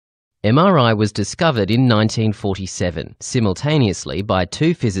MRI was discovered in 1947, simultaneously by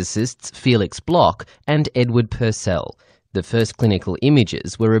two physicists, Felix Bloch and Edward Purcell. The first clinical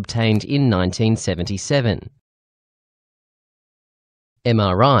images were obtained in 1977.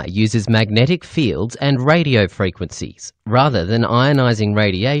 MRI uses magnetic fields and radio frequencies, rather than ionizing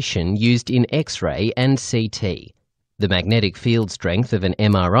radiation used in X-ray and CT. The magnetic field strength of an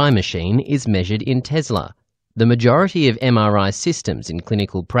MRI machine is measured in Tesla. The majority of MRI systems in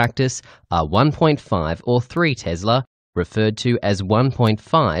clinical practice are 1.5 or 3 Tesla, referred to as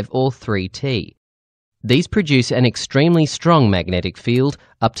 1.5 or 3T. These produce an extremely strong magnetic field,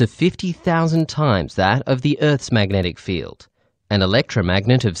 up to 50,000 times that of the Earth's magnetic field. An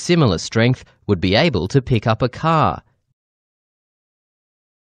electromagnet of similar strength would be able to pick up a car.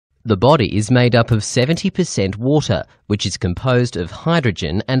 The body is made up of 70% water, which is composed of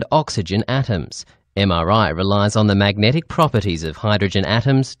hydrogen and oxygen atoms. MRI relies on the magnetic properties of hydrogen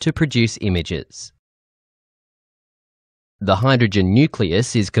atoms to produce images. The hydrogen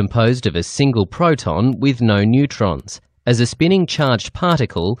nucleus is composed of a single proton with no neutrons. As a spinning charged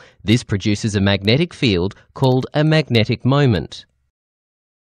particle, this produces a magnetic field called a magnetic moment.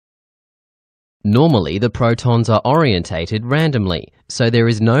 Normally, the protons are orientated randomly, so there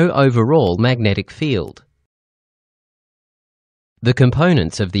is no overall magnetic field. The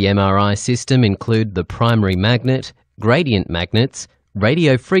components of the MRI system include the primary magnet, gradient magnets,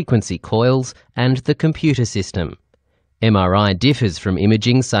 radio frequency coils, and the computer system. MRI differs from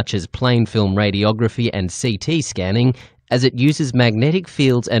imaging such as plain film radiography and CT scanning, as it uses magnetic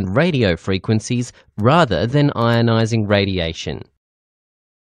fields and radio frequencies rather than ionizing radiation.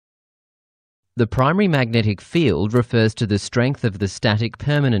 The primary magnetic field refers to the strength of the static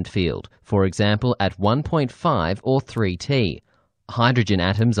permanent field, for example at 1.5 or 3T. Hydrogen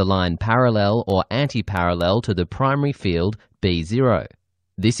atoms align parallel or antiparallel to the primary field B0.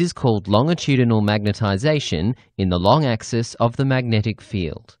 This is called longitudinal magnetization in the long axis of the magnetic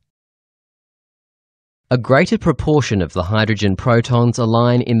field. A greater proportion of the hydrogen protons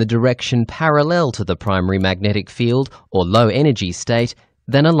align in the direction parallel to the primary magnetic field or low energy state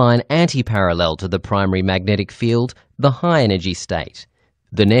than align antiparallel to the primary magnetic field, the high energy state.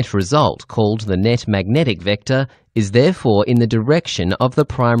 The net result, called the net magnetic vector, is therefore in the direction of the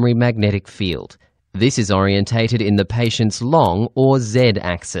primary magnetic field. This is orientated in the patient's long or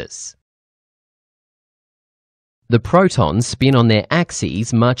z-axis. The protons spin on their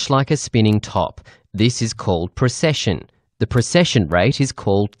axes much like a spinning top. This is called precession. The precession rate is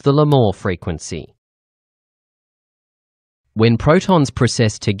called the Larmor frequency. When protons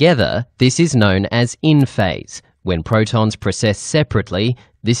precess together, this is known as in phase. When protons precess separately,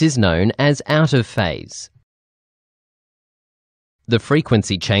 this is known as out of phase. The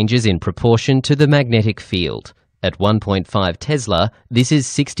frequency changes in proportion to the magnetic field. At 1.5 Tesla, this is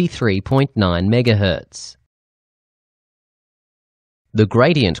 63.9 MHz. The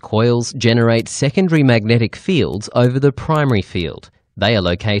gradient coils generate secondary magnetic fields over the primary field. They are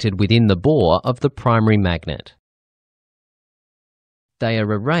located within the bore of the primary magnet. They are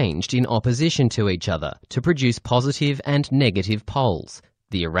arranged in opposition to each other to produce positive and negative poles.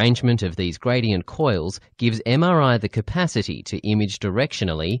 The arrangement of these gradient coils gives MRI the capacity to image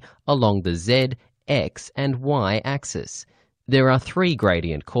directionally along the Z, X and Y axis. There are 3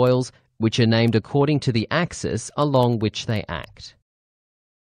 gradient coils, which are named according to the axis along which they act.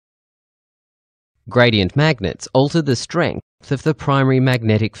 Gradient magnets alter the strength of the primary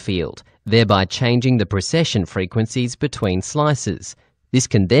magnetic field, thereby changing the precession frequencies between slices. This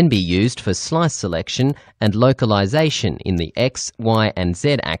can then be used for slice selection and localization in the X, Y and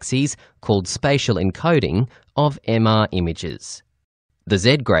Z axes, called spatial encoding, of MR images. The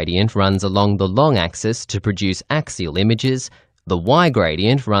Z gradient runs along the long axis to produce axial images, the Y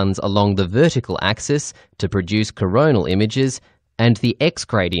gradient runs along the vertical axis to produce coronal images, and the X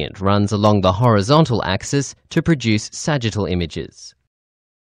gradient runs along the horizontal axis to produce sagittal images.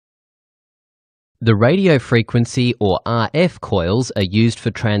 The radio frequency or RF coils are used for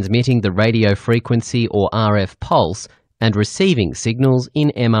transmitting the radio frequency or RF pulse and receiving signals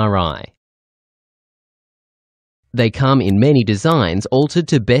in MRI. They come in many designs altered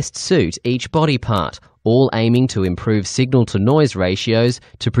to best suit each body part, all aiming to improve signal-to-noise ratios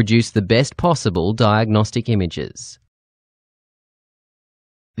to produce the best possible diagnostic images.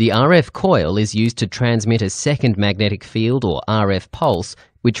 The RF coil is used to transmit a second magnetic field or RF pulse,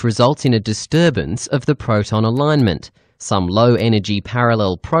 which results in a disturbance of the proton alignment. Some low-energy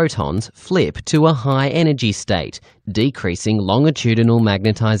parallel protons flip to a high-energy state, decreasing longitudinal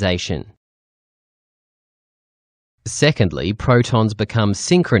magnetization. Secondly, protons become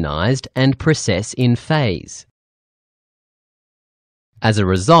synchronized and precess in phase. As a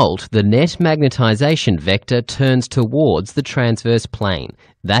result, the net magnetization vector turns towards the transverse plane,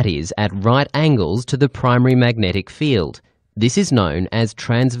 that is, at right angles to the primary magnetic field. This is known as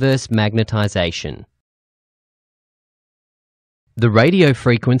transverse magnetization. The radio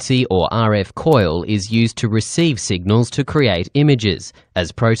frequency or RF coil is used to receive signals to create images,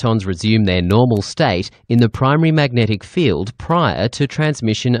 as protons resume their normal state in the primary magnetic field prior to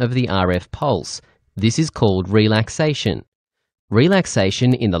transmission of the RF pulse. This is called relaxation.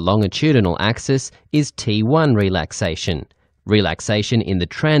 Relaxation in the longitudinal axis is T1 relaxation. Relaxation in the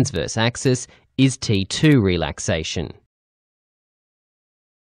transverse axis is T2 relaxation.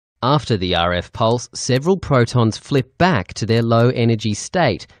 After the RF pulse, several protons flip back to their low energy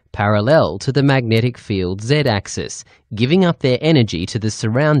state, parallel to the magnetic field Z-axis, giving up their energy to the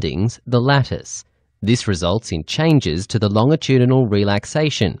surroundings, the lattice. This results in changes to the longitudinal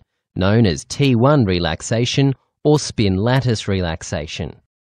relaxation, known as T1 relaxation or spin lattice relaxation.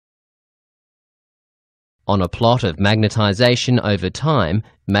 On a plot of magnetization over time,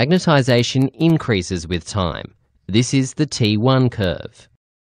 magnetization increases with time. This is the T1 curve.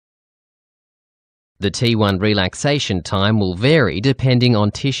 The T1 relaxation time will vary depending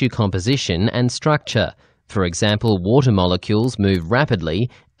on tissue composition and structure. For example, water molecules move rapidly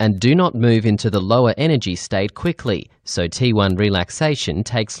and do not move into the lower energy state quickly, so T1 relaxation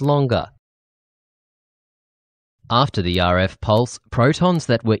takes longer. After the RF pulse, protons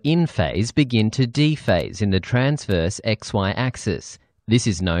that were in phase begin to dephase in the transverse XY axis. This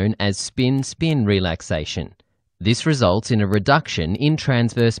is known as spin-spin relaxation. This results in a reduction in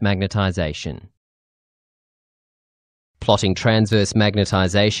transverse magnetization. Plotting transverse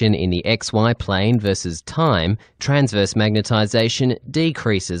magnetization in the XY plane versus time, transverse magnetization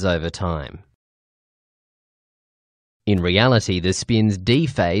decreases over time. In reality, the spins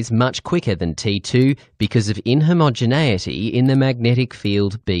dephase much quicker than T2 because of inhomogeneity in the magnetic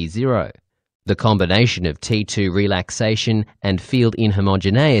field B0. The combination of T2 relaxation and field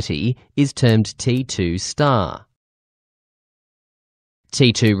inhomogeneity is termed T2 star.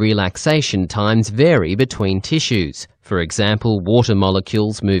 T2 relaxation times vary between tissues. For example, water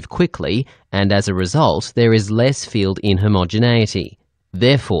molecules move quickly and as a result there is less field inhomogeneity.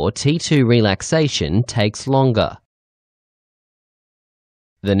 Therefore, T2 relaxation takes longer.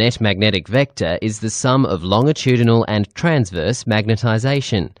 The net magnetic vector is the sum of longitudinal and transverse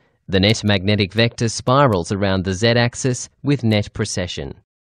magnetization. The net magnetic vector spirals around the Z-axis with net precession.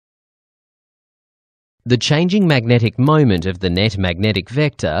 The changing magnetic moment of the net magnetic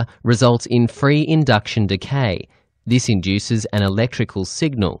vector results in free induction decay. This induces an electrical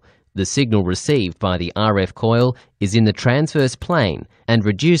signal. The signal received by the RF coil is in the transverse plane and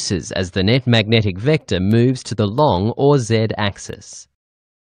reduces as the net magnetic vector moves to the long or Z-axis.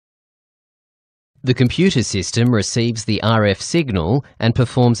 The computer system receives the RF signal and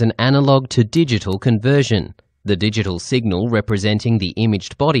performs an analog to digital conversion. The digital signal representing the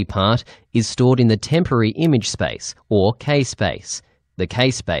imaged body part is stored in the temporary image space, or K-space. The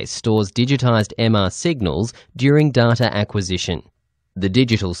K-space stores digitized MR signals during data acquisition. The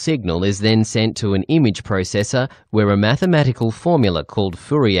digital signal is then sent to an image processor where a mathematical formula called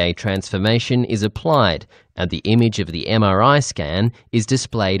Fourier transformation is applied, and the image of the MRI scan is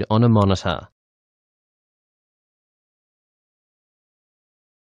displayed on a monitor.